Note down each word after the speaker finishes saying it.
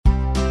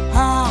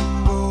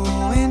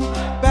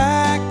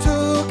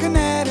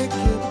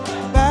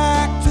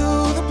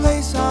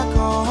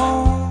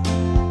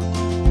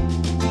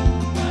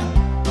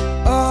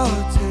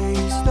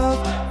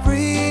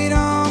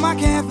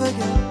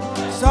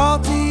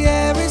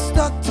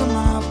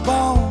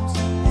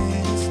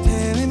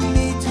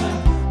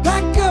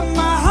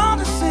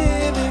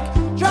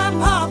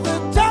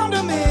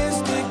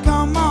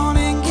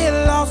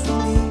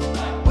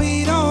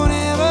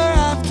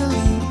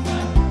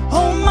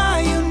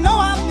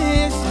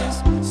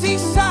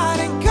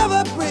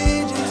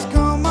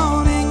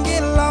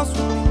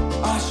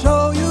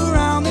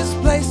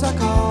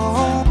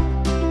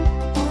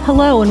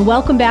Hello, and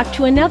welcome back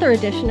to another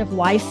edition of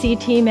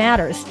YCT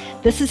Matters.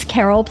 This is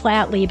Carol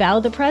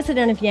Platt-Liebau, the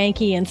president of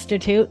Yankee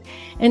Institute,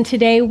 and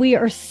today we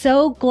are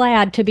so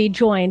glad to be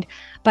joined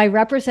by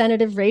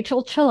Representative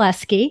Rachel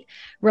Chaleski,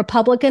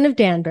 Republican of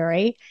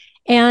Danbury.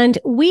 And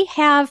we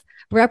have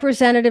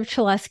Representative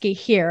Chaleski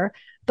here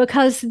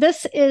because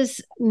this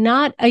is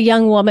not a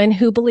young woman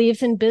who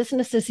believes in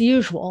business as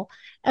usual,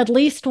 at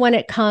least when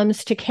it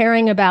comes to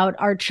caring about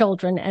our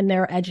children and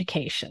their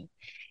education.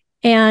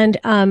 And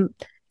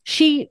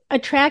she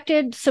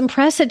attracted some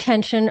press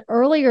attention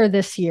earlier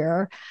this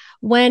year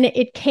when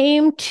it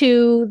came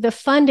to the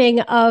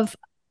funding of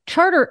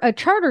a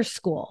charter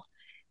school.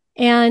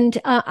 And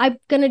I'm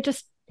going to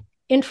just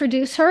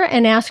introduce her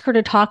and ask her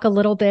to talk a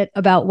little bit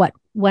about what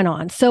went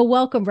on. So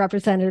welcome,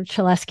 Representative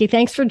Chaleski.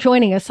 Thanks for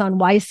joining us on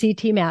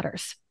YCT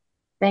Matters.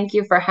 Thank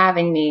you for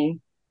having me.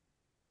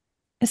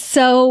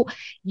 So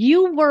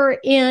you were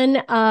in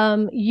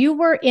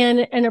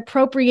an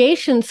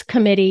appropriations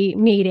committee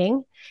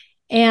meeting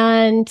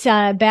and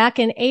back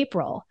in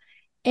April,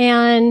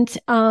 and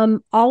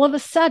all of a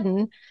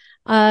sudden,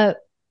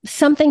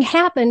 something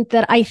happened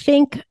that I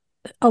think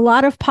a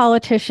lot of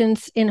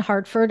politicians in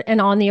Hartford and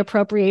on the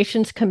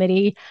appropriations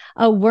committee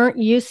weren't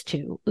used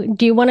to.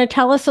 Do you want to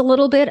tell us a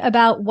little bit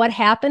about what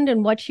happened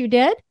and what you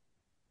did?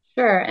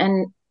 Sure.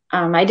 And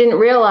I didn't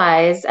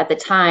realize at the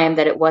time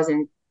that it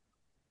wasn't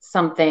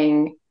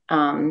something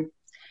out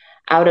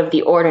of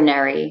the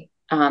ordinary.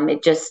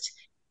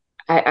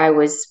 I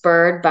was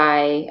spurred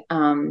by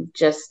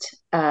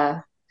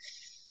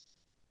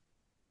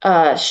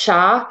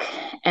shock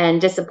and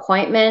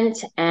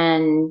disappointment,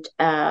 and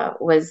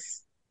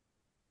was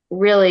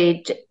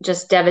really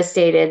just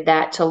devastated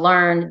that to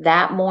learn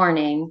that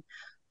morning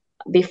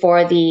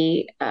before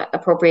the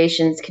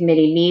Appropriations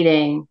Committee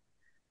meeting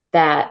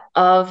that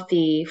of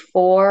the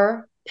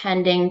 4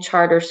 pending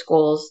charter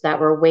schools that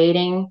were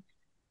waiting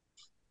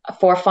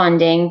for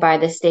funding by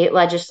the state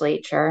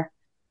legislature,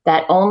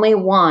 that only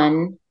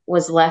one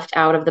was left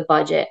out of the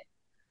budget,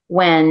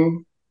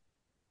 when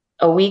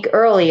a week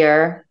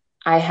earlier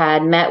I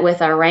had met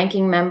with our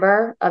ranking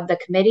member of the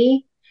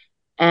committee,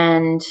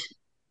 and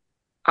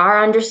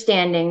our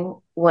understanding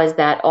was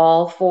that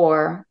all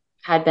 4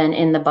 had been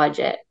in the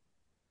budget.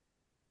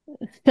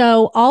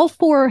 So all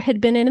 4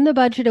 had been in the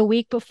budget a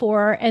week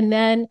before, and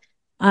then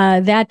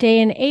that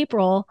day in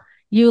April,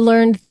 you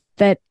learned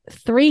that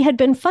 3 had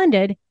been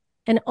funded,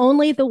 and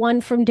only the one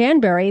from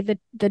Danbury,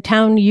 the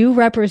town you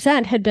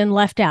represent, had been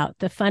left out,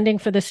 the funding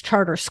for this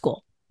charter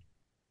school.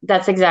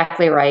 That's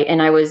exactly right.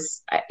 And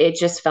it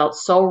just felt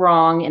so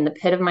wrong in the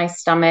pit of my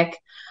stomach.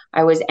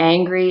 I was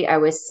angry. I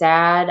was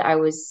sad. I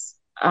was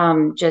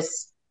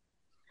just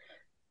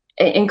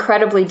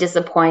incredibly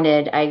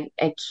disappointed. I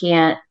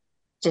can't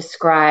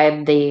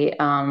describe the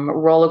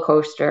roller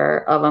coaster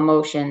of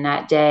emotion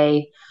that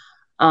day.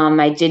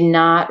 I did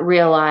not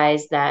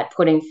realize that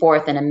putting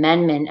forth an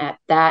amendment at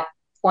that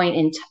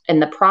point in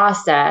the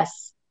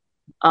process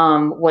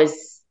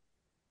was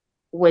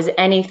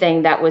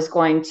anything that was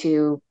going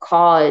to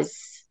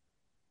cause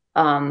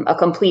a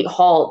complete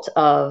halt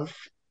of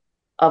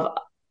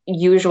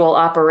usual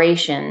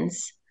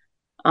operations.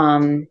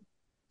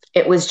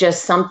 It was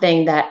just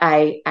something that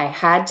I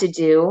had to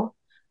do.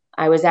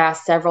 I was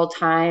asked several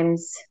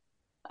times.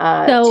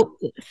 So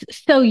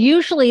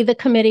usually the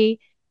committee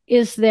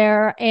is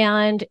there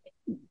and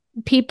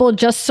people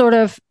just sort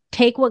of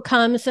take what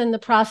comes and the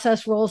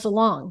process rolls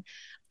along.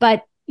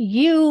 But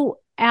you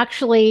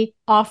actually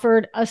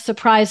offered a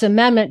surprise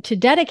amendment to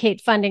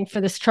dedicate funding for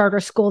this charter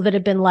school that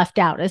had been left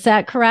out. Is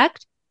that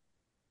correct?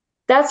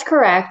 That's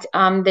correct.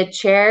 The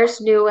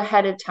chairs knew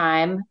ahead of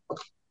time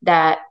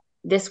that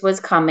this was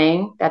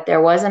coming, that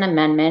there was an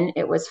amendment.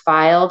 It was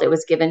filed. It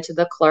was given to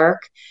the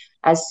clerk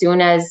as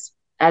soon as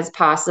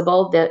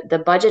possible.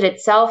 The budget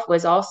itself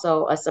was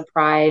also a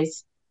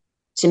surprise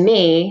to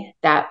me,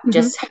 that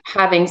just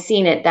having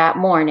seen it that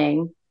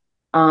morning,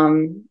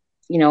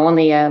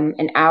 only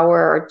an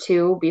hour or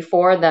 2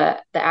 before the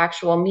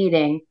actual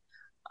meeting.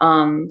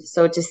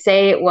 So to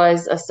say it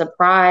was a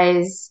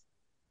surprise,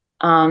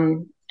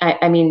 you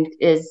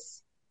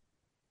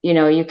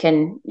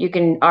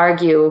can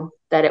argue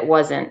that it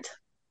wasn't.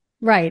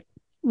 Right.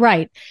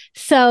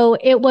 So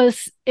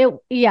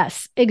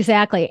yes,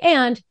 exactly.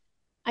 And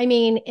I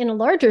mean, in a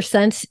larger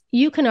sense,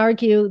 you can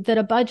argue that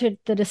a budget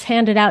that is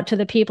handed out to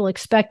the people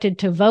expected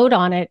to vote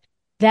on it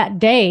that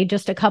day,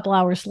 just a couple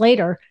hours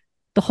later,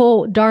 the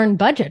whole darn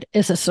budget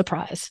is a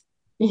surprise.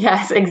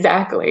 Yes,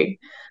 exactly.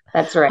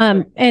 That's right.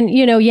 And,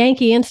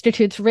 Yankee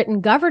Institute's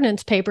written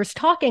governance papers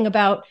talking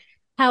about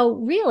how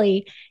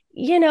really,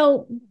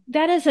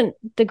 that isn't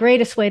the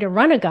greatest way to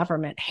run a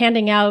government,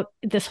 handing out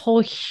this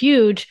whole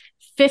huge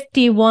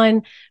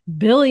 $51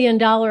 billion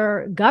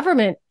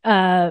government,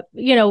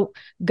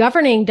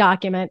 governing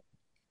document,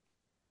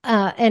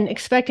 and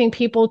expecting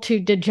people to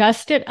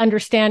digest it,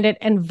 understand it,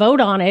 and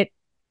vote on it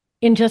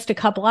in just a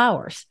couple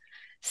hours.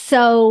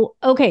 So,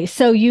 okay,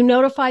 so you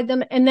notified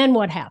them, and then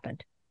what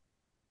happened?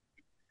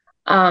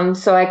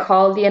 So I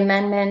called the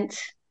amendment.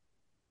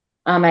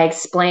 I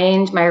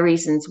explained my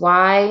reasons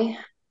why.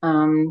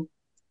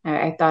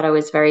 I thought I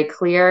was very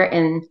clear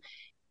in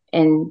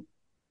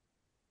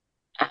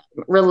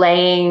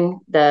relaying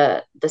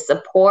the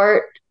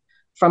support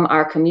from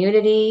our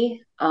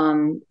community,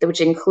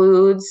 which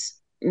includes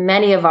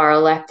many of our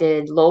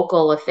elected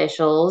local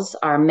officials,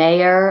 our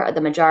mayor,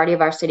 the majority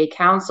of our city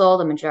council,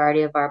 the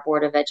majority of our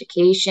board of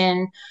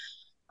education,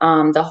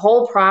 the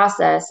whole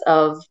process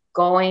of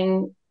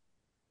going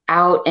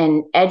out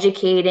and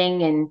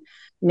educating and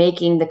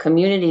making the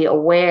community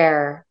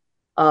aware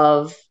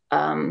of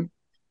a,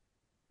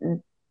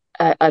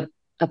 a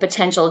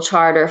potential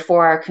charter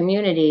for our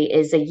community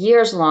is a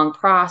years long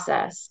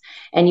process.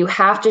 And you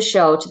have to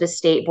show to the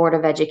State Board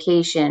of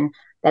Education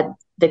that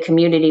the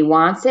community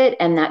wants it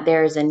and that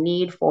there's a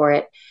need for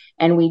it.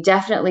 And we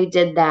definitely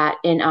did that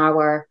in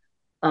our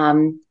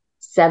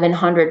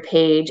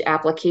 700-page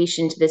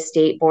application to the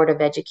State Board of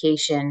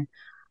Education.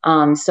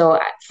 So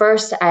at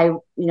first, I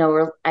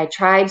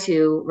tried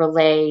to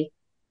relay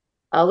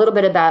a little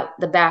bit about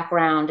the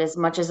background as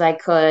much as I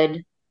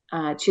could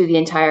to the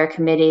entire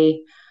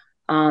committee.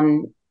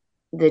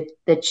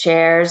 The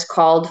chairs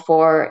called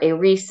for a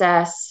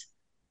recess.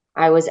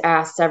 I was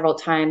asked several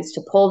times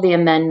to pull the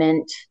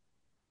amendment.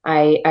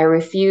 I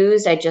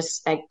refused. I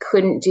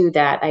couldn't do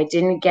that. I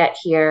didn't get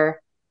here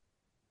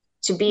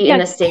to be in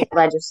the state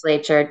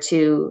legislature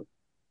to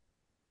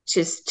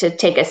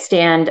take a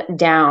stand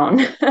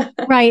down.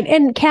 Right.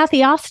 And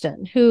Kathy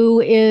Austin,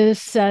 who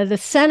is the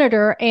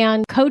senator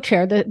and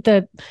co-chair,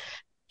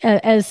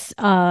 as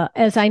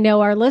I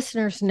know our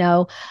listeners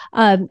know,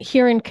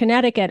 here in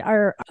Connecticut,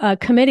 our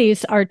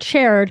committees are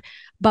chaired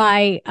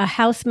by a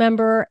House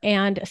member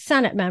and a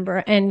Senate member.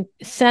 And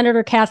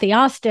Senator Kathy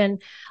Austin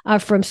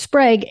from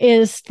Sprague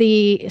is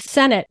the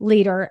Senate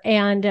leader.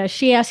 And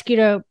she asked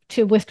you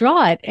to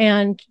withdraw it.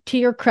 And to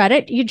your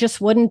credit, you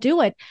just wouldn't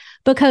do it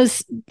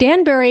because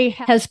Danbury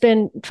has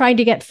been trying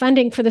to get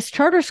funding for this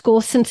charter school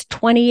since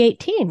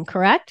 2018,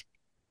 correct?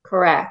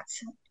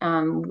 Correct.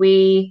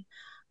 We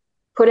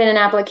put in an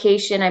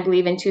application, I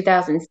believe, in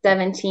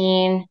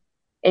 2017.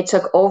 It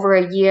took over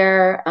a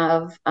year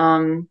of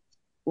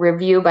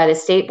review by the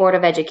State Board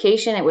of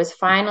Education. It was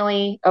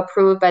finally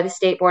approved by the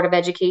State Board of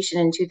Education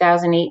in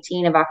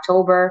 2018 of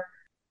October.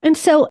 And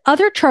so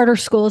other charter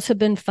schools have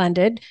been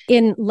funded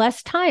in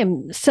less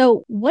time.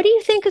 So what do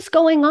you think is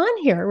going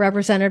on here,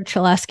 Representative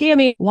Chaleski? I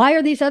mean, why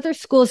are these other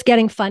schools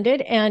getting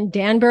funded and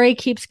Danbury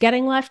keeps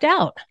getting left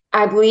out?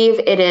 I believe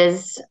it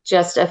is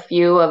just a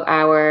few of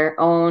our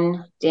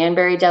own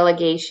Danbury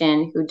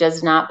delegation who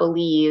does not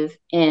believe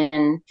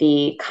in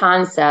the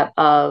concept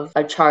of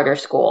a charter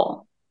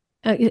school.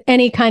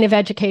 Any kind of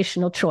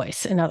educational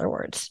choice, in other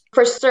words.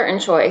 For certain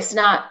choice,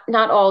 not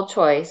all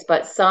choice,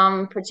 but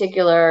some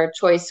particular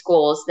choice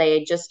schools,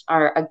 they just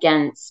are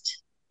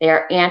against, they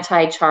are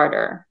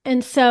anti-charter.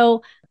 And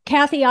so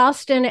Kathy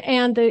Austin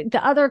and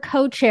the other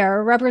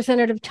co-chair,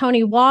 Representative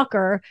Tony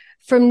Walker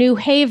from New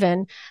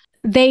Haven,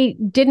 they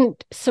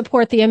didn't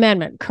support the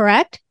amendment,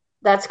 correct?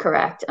 That's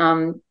correct.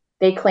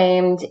 They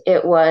claimed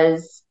it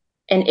was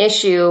an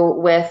issue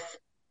with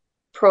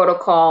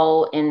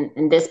protocol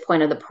in this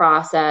point of the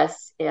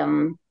process,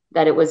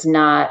 that it was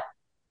not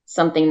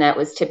something that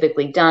was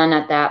typically done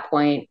at that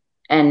point.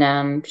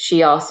 And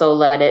she also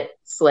let it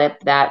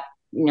slip that,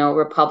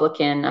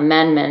 Republican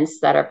amendments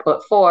that are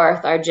put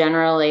forth are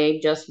generally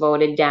just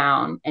voted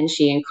down. And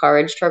she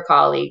encouraged her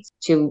colleagues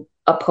to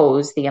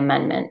oppose the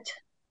amendment.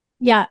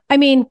 Yeah, I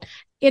mean,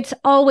 it's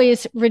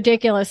always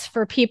ridiculous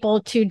for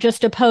people to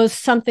just oppose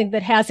something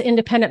that has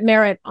independent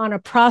merit on a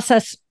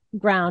process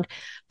ground.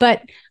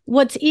 But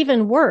what's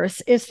even worse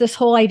is this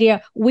whole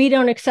idea, we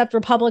don't accept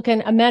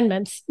Republican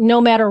amendments no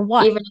matter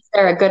what. Even if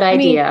they're a good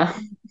idea.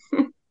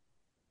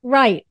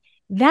 Right.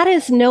 That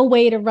is no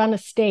way to run a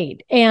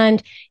state.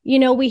 And,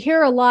 we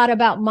hear a lot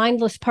about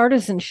mindless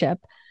partisanship.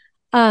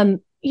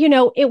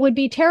 It would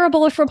be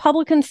terrible if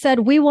Republicans said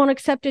we won't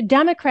accept a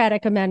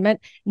Democratic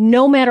amendment,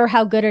 no matter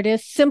how good it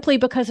is, simply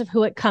because of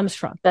who it comes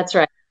from. That's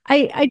right.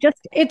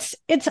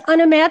 It's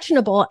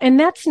unimaginable. And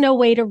that's no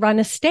way to run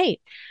a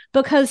state.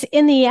 Because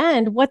in the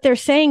end, what they're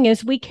saying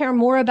is we care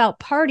more about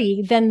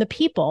party than the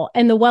people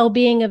and the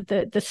well-being of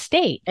the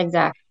state.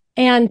 Exactly.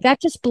 And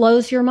that just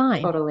blows your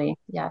mind. Totally.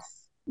 Yes.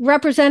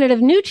 Representative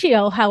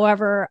Nuccio,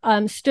 however,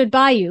 stood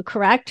by you,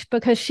 correct?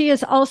 Because she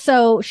is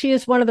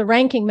one of the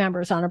ranking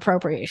members on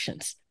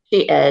appropriations.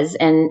 She is.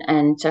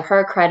 And to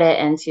her credit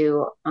and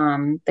to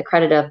the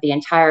credit of the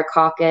entire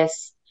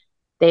caucus,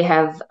 they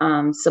have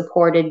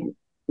supported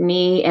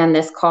me and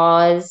this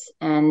cause.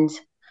 And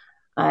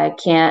I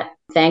can't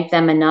thank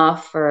them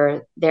enough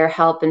for their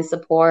help and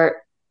support.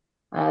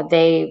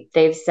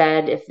 They've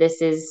said if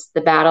this is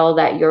the battle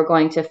that you're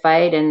going to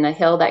fight and the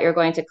hill that you're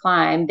going to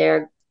climb,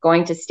 they're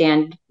going to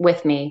stand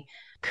with me.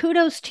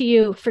 Kudos to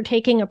you for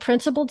taking a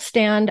principled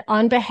stand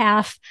on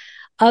behalf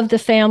of the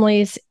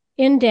families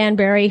in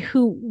Danbury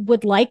who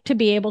would like to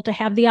be able to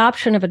have the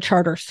option of a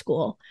charter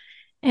school.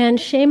 And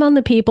shame on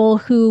the people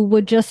who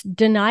would just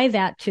deny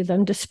that to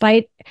them,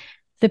 despite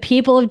the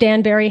people of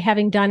Danbury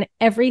having done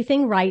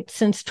everything right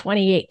since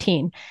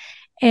 2018.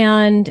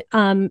 And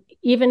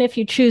even if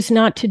you choose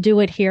not to do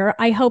it here,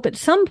 I hope at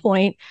some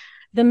point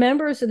the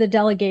members of the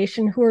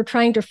delegation who are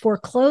trying to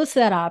foreclose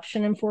that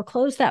option and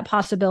foreclose that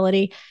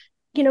possibility,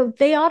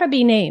 they ought to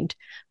be named,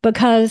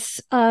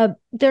 because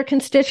their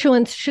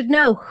constituents should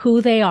know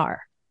who they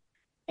are.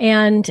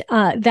 And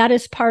that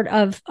is part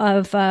of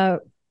a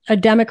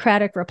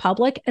democratic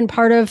republic and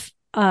part of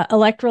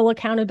electoral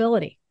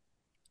accountability.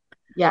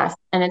 Yes.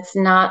 And it's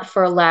not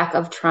for lack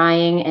of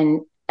trying.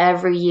 And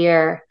every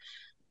year,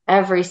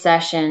 every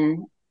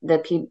session,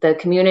 the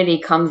community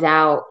comes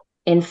out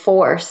in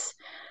force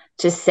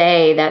to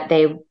say that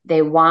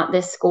they want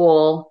this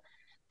school.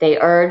 They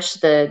urge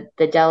the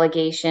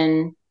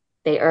delegation,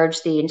 they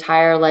urge the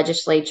entire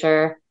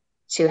legislature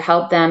to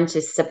help them,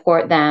 to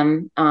support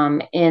them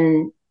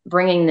in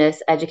bringing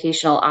this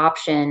educational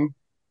option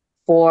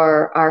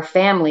for our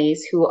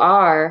families, who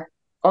are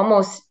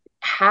almost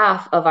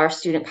half of our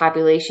student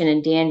population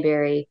in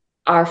Danbury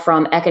are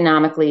from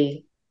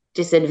economically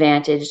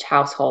disadvantaged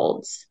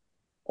households.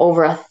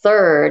 Over a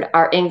third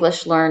are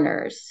English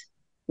learners.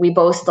 We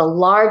boast the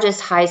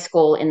largest high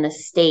school in the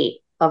state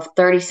of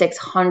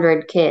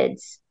 3,600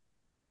 kids.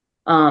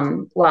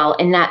 Well,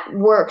 and that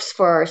works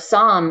for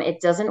some,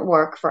 it doesn't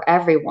work for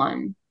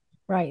everyone.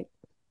 Right.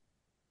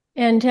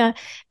 And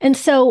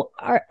so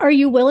are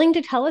you willing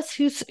to tell us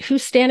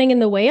who's standing in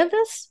the way of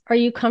this? Are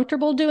you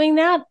comfortable doing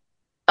that?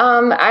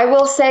 I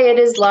will say it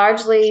is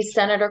largely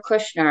Senator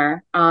Kushner.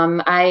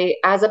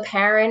 As a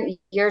parent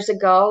years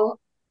ago,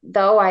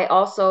 though, I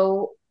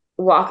also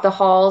walked the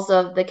halls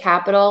of the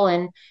Capitol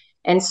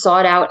and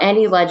sought out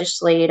any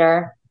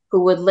legislator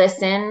who would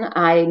listen.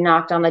 I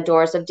knocked on the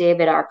doors of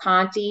David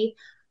Arconti.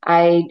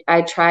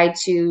 I tried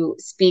to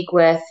speak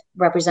with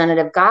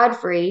Representative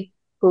Godfrey,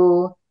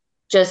 who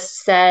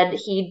just said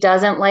he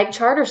doesn't like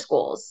charter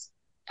schools.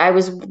 I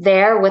was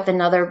there with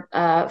another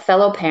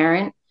fellow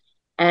parent,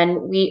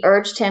 and we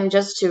urged him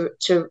just to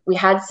we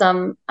had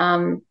some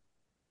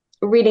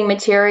reading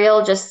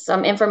material, just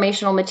some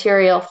informational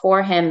material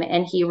for him,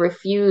 and he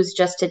refused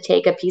just to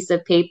take a piece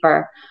of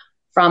paper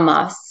from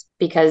us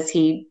because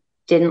he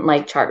didn't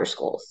like charter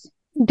schools.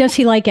 Does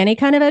he like any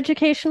kind of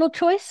educational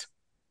choice?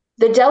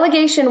 The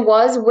delegation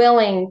was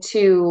willing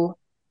to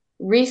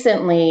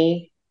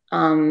recently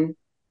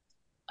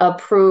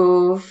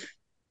approve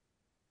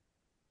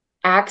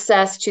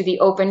access to the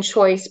open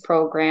choice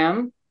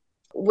program,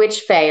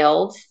 which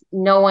failed.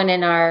 No one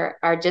in our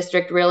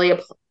district really,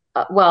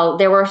 well,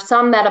 there were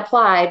some that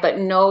applied, but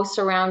no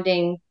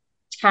surrounding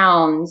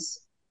towns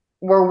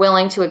were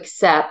willing to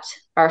accept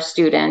our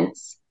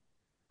students.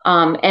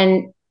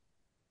 And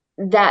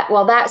that,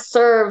 while that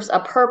serves a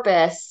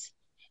purpose,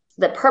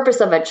 the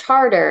purpose of a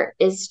charter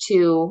is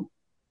to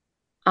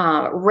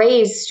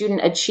raise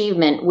student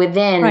achievement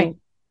within right.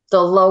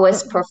 the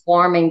lowest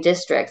performing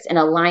districts. In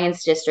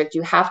Alliance District,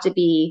 you have to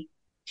be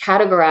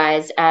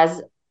categorized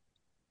as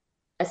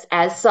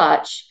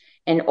such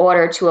in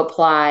order to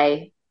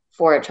apply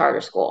for a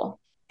charter school.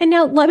 And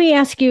now let me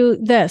ask you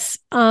this.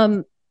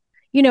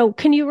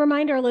 Can you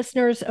remind our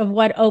listeners of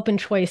what open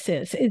choice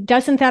is?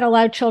 Doesn't that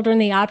allow children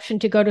the option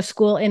to go to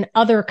school in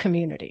other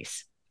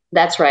communities?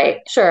 That's right.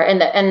 Sure.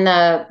 And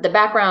the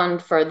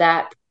background for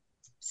that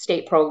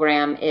state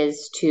program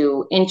is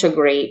to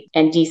integrate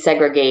and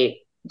desegregate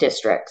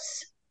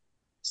districts,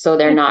 so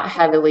they're not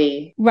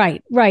heavily.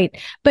 Right.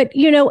 But,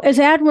 as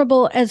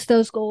admirable as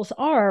those goals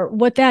are,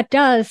 what that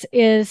does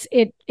is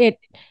it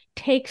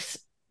takes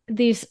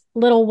these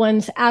little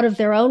ones out of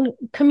their own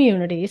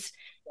communities,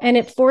 and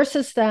it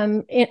forces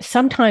them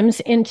sometimes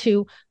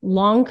into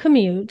long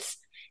commutes.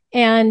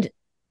 And,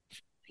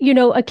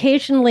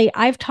 occasionally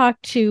I've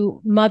talked to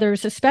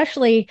mothers,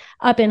 especially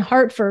up in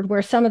Hartford,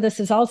 where some of this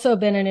has also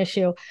been an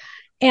issue.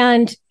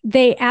 And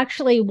they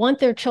actually want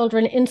their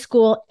children in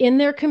school in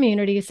their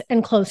communities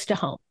and close to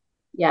home.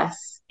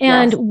 Yes.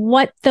 And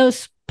what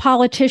those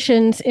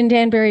politicians in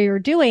Danbury are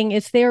doing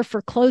is they're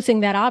foreclosing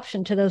that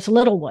option to those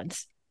little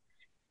ones.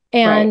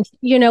 And,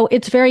 right.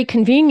 It's very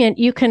convenient.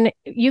 You can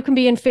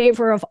be in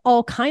favor of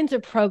all kinds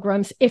of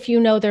programs if you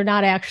know they're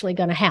not actually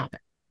going to happen.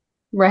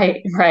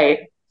 Right.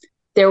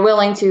 They're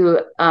willing to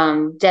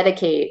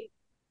dedicate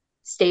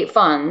state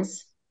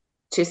funds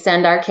to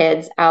send our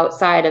kids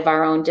outside of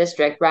our own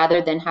district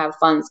rather than have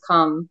funds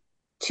come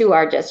to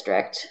our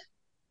district.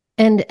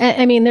 And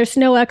I mean, there's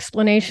no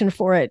explanation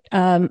for it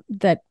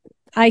that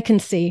I can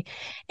see.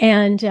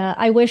 And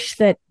I wish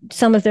that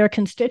some of their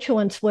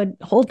constituents would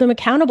hold them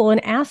accountable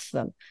and ask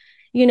them,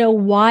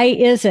 why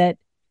is it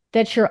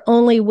that you're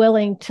only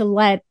willing to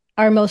let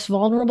our most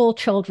vulnerable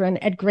children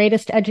at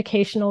greatest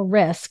educational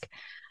risk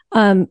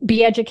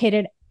be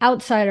educated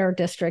outside our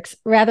districts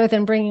rather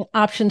than bringing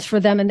options for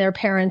them and their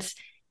parents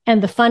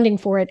and the funding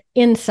for it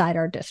inside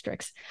our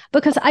districts?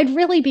 Because I'd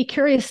really be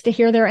curious to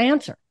hear their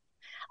answer.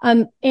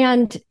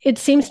 And it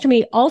seems to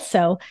me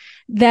also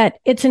that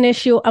it's an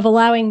issue of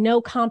allowing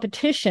no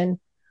competition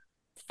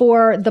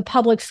for the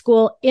public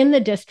school in the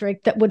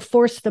district that would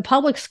force the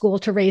public school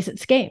to raise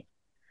its game.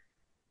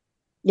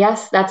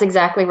 Yes, that's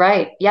exactly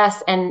right.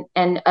 Yes. And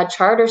a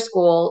charter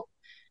school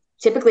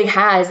typically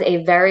has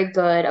a very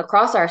good,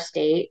 across our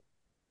state,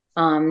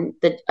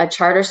 a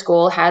charter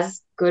school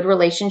has good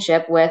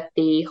relationship with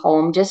the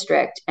home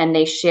district, and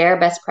they share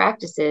best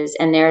practices,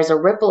 and there's a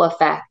ripple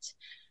effect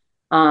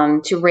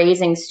to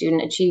raising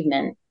student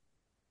achievement.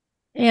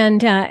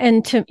 And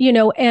to,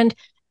 and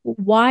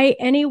why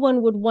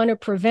anyone would want to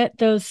prevent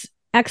those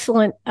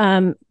excellent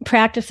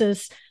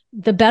practices,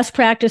 the best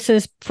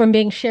practices, from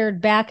being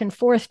shared back and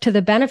forth to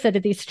the benefit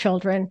of these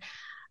children.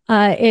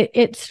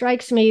 It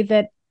strikes me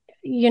that,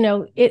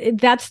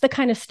 that's the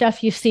kind of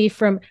stuff you see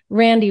from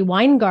Randy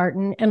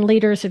Weingarten and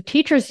leaders of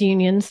teachers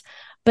unions,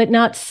 but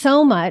not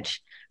so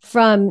much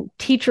from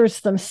teachers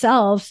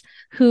themselves,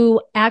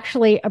 who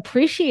actually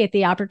appreciate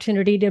the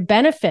opportunity to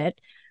benefit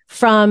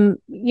from,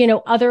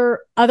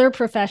 other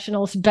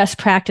professionals' best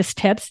practice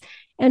tips,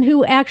 and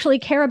who actually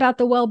care about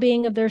the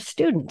well-being of their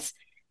students.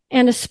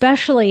 And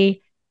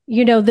especially,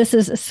 this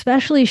is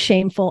especially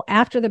shameful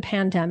after the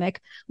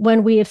pandemic,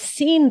 when we have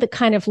seen the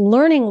kind of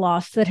learning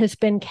loss that has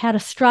been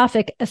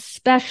catastrophic,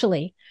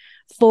 especially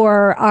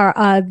for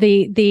our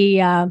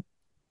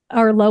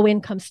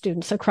low-income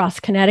students across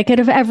Connecticut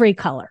of every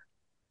color.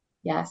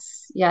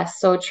 Yes,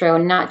 so true.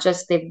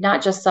 They've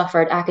not just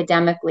suffered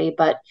academically,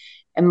 but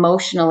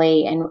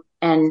emotionally,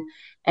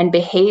 and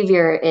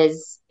behavior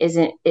is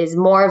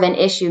more of an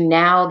issue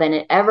now than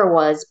it ever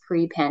was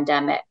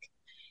pre-pandemic.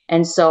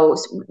 And so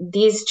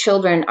these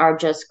children are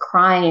just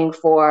crying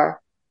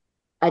for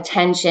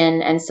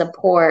attention and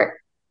support,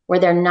 where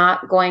they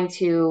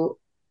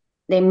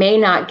may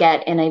not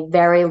get in a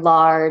very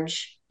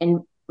large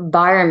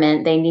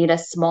environment. They need a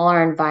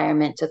smaller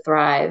environment to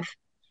thrive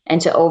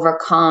and to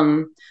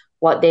overcome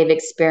what they've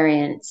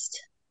experienced.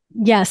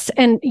 Yes.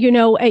 And,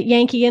 at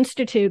Yankee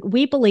Institute,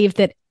 we believe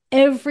that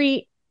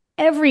every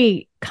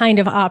kind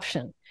of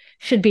option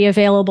should be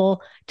available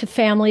to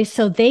families,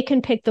 so they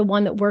can pick the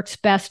one that works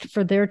best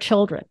for their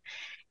children.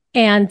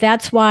 And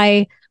that's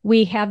why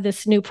we have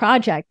this new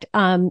project,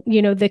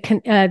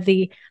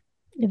 the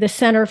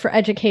Center for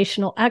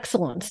Educational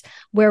Excellence,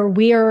 where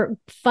we are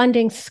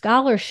funding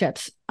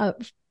scholarships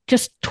of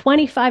just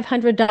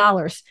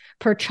 $2,500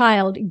 per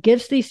child,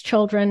 gives these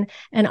children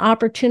an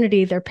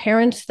opportunity. Their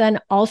parents then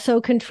also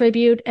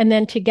contribute, and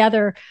then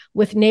together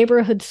with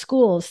neighborhood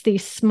schools,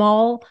 these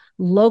small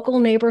local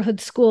neighborhood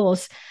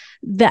schools,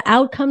 the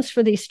outcomes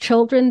for these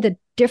children, the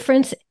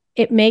difference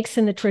it makes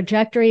in the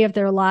trajectory of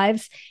their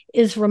lives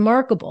is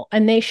remarkable.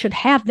 And they should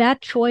have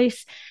that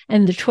choice,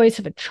 and the choice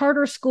of a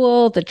charter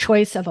school, the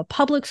choice of a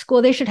public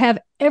school. They should have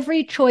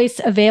every choice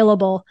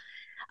available,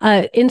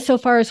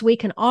 insofar as we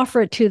can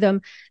offer it to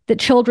them, that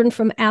children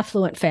from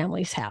affluent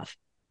families have.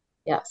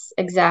 Yes,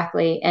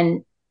 exactly.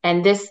 And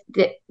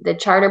the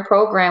charter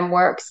program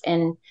works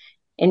in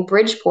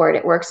Bridgeport.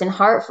 It works in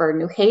Hartford,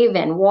 New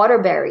Haven,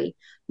 Waterbury,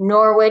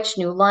 Norwich,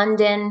 New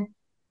London,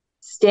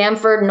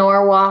 Stamford,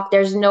 Norwalk.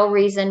 There's no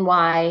reason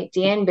why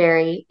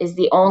Danbury is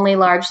the only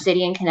large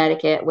city in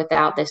Connecticut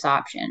without this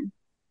option.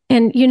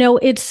 And,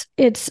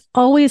 it's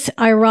always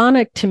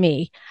ironic to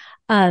me,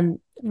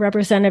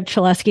 Representative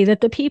Chaleski,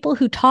 that the people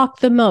who talk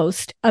the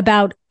most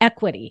about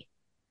equity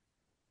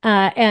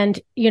and,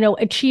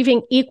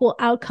 achieving equal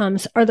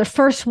outcomes are the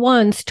first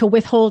ones to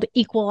withhold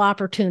equal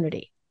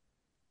opportunity.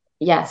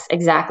 Yes,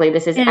 exactly.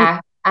 This is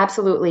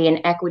absolutely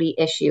an equity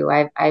issue.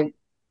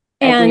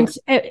 And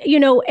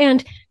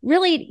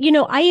really,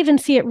 I even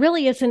see it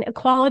really as an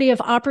equality of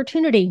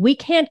opportunity. We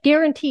can't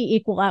guarantee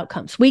equal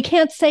outcomes. We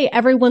can't say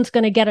everyone's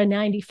going to get a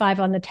 95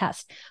 on the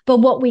test. But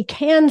what we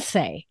can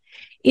say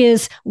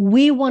is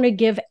we want to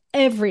give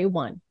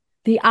everyone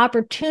the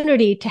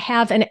opportunity to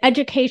have an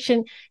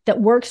education that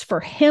works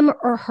for him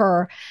or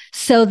her,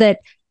 so that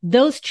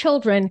those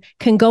children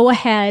can go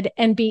ahead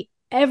and be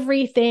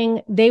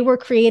everything they were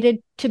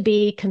created to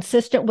be,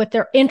 consistent with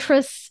their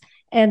interests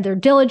and their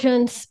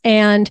diligence,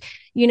 and,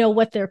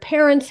 what their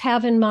parents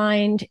have in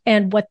mind,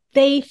 and what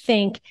they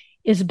think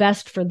is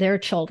best for their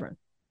children.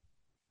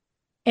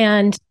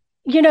 And,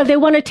 they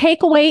want to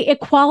take away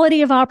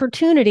equality of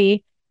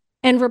opportunity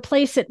and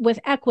replace it with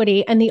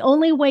equity. And the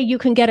only way you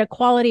can get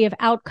equality of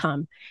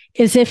outcome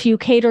is if you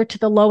cater to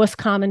the lowest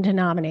common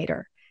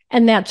denominator.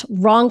 And that's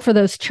wrong for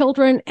those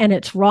children, and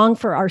it's wrong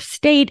for our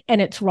state,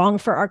 and it's wrong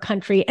for our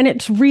country. And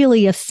it's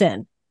really a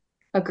sin.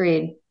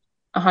 Agreed.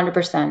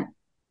 100%.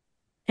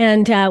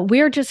 And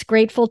we're just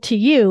grateful to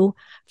you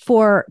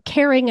for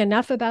caring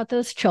enough about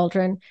those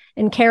children,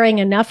 and caring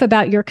enough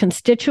about your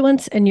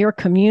constituents and your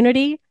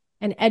community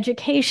and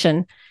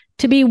education,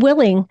 to be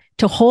willing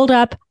to hold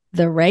up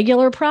the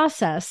regular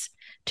process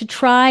to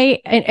try,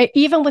 and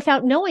even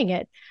without knowing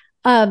it,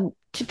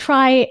 to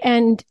try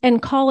and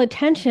call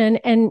attention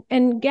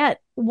and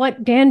get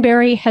what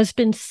Danbury has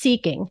been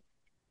seeking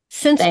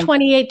since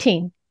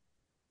 2018.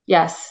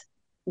 Yes.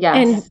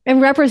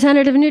 And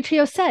Representative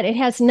Nutrio said it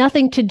has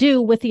nothing to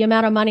do with the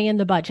amount of money in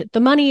the budget.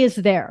 The money is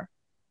there.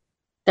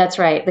 That's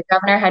right. The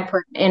governor had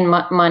put in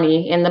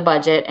money in the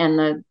budget,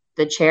 and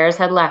the chairs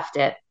had left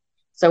it.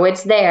 So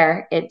it's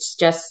there. It's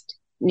just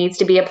needs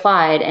to be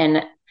applied.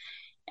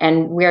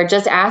 And we're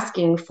just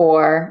asking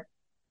for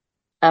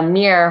a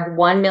mere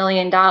 $1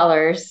 million,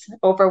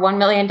 over $1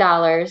 million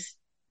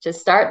to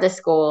start the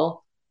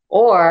school,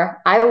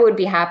 or I would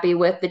be happy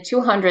with the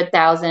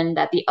 200,000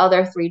 that the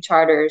other three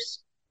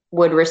charters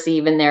would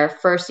receive in their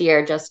first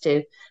year just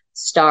to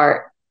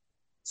start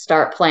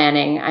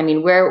planning. I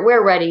mean,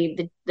 we're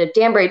ready. The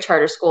Danbury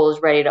Charter School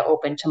is ready to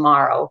open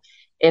tomorrow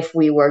if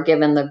we were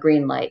given the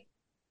green light.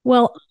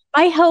 Well,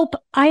 I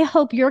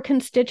hope your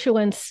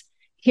constituents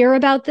hear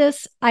about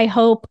this. I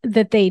hope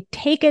that they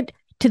take it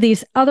to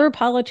these other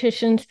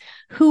politicians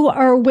who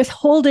are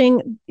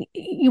withholding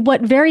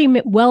what very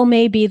well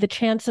may be the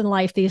chance in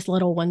life these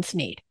little ones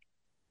need.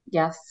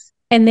 Yes.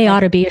 And they ought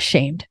to be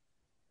ashamed.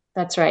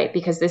 That's right,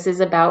 because this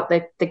is about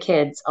the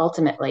kids,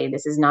 ultimately.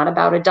 This is not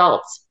about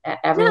adults.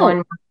 Everyone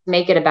wants to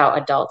make it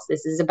about adults.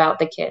 This is about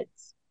the kids.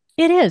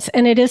 It is.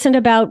 And it isn't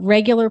about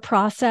regular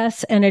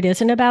process, and it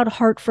isn't about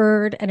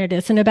Hartford, and it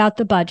isn't about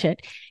the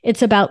budget.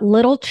 It's about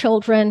little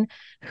children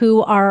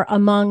who are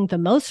among the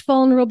most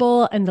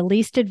vulnerable and the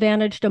least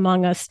advantaged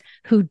among us,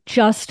 who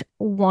just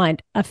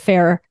want a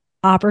fair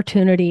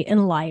opportunity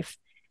in life.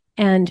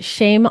 And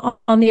shame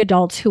on the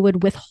adults who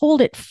would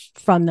withhold it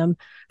from them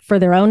for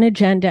their own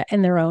agenda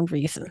and their own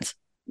reasons.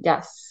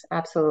 Yes,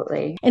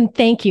 absolutely. And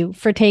thank you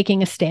for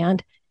taking a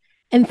stand.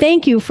 And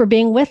thank you for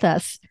being with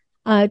us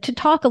to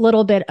talk a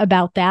little bit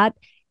about that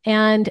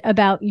and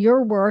about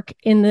your work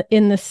in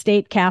the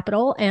state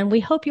capitol. And we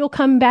hope you'll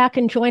come back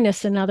and join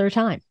us another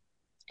time.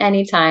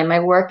 Anytime. My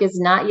work is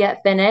not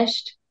yet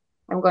finished.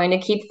 I'm going to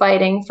keep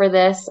fighting for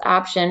this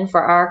option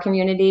for our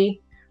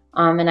community.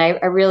 And I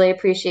really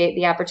appreciate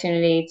the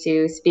opportunity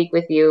to speak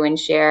with you and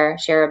share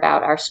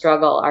about our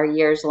struggle, our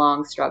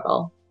years-long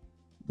struggle.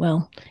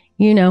 Well,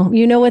 you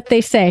know what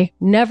they say,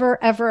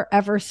 never, ever,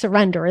 ever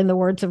surrender, in the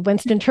words of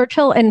Winston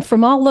Churchill. And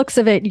from all looks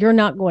of it, you're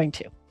not going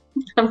to.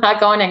 I'm not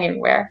going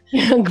anywhere.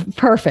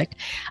 Perfect.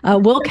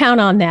 We'll count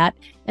on that.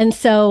 And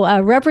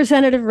so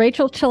Representative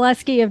Rachel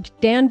Chaleski of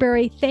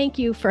Danbury, thank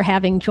you for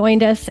having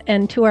joined us.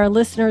 And to our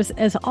listeners,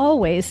 as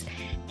always,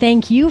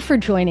 thank you for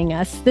joining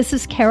us. This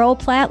is Carol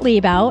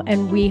Platt-Liebau,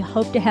 and we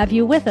hope to have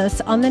you with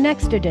us on the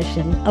next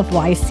edition of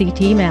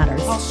YCT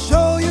Matters.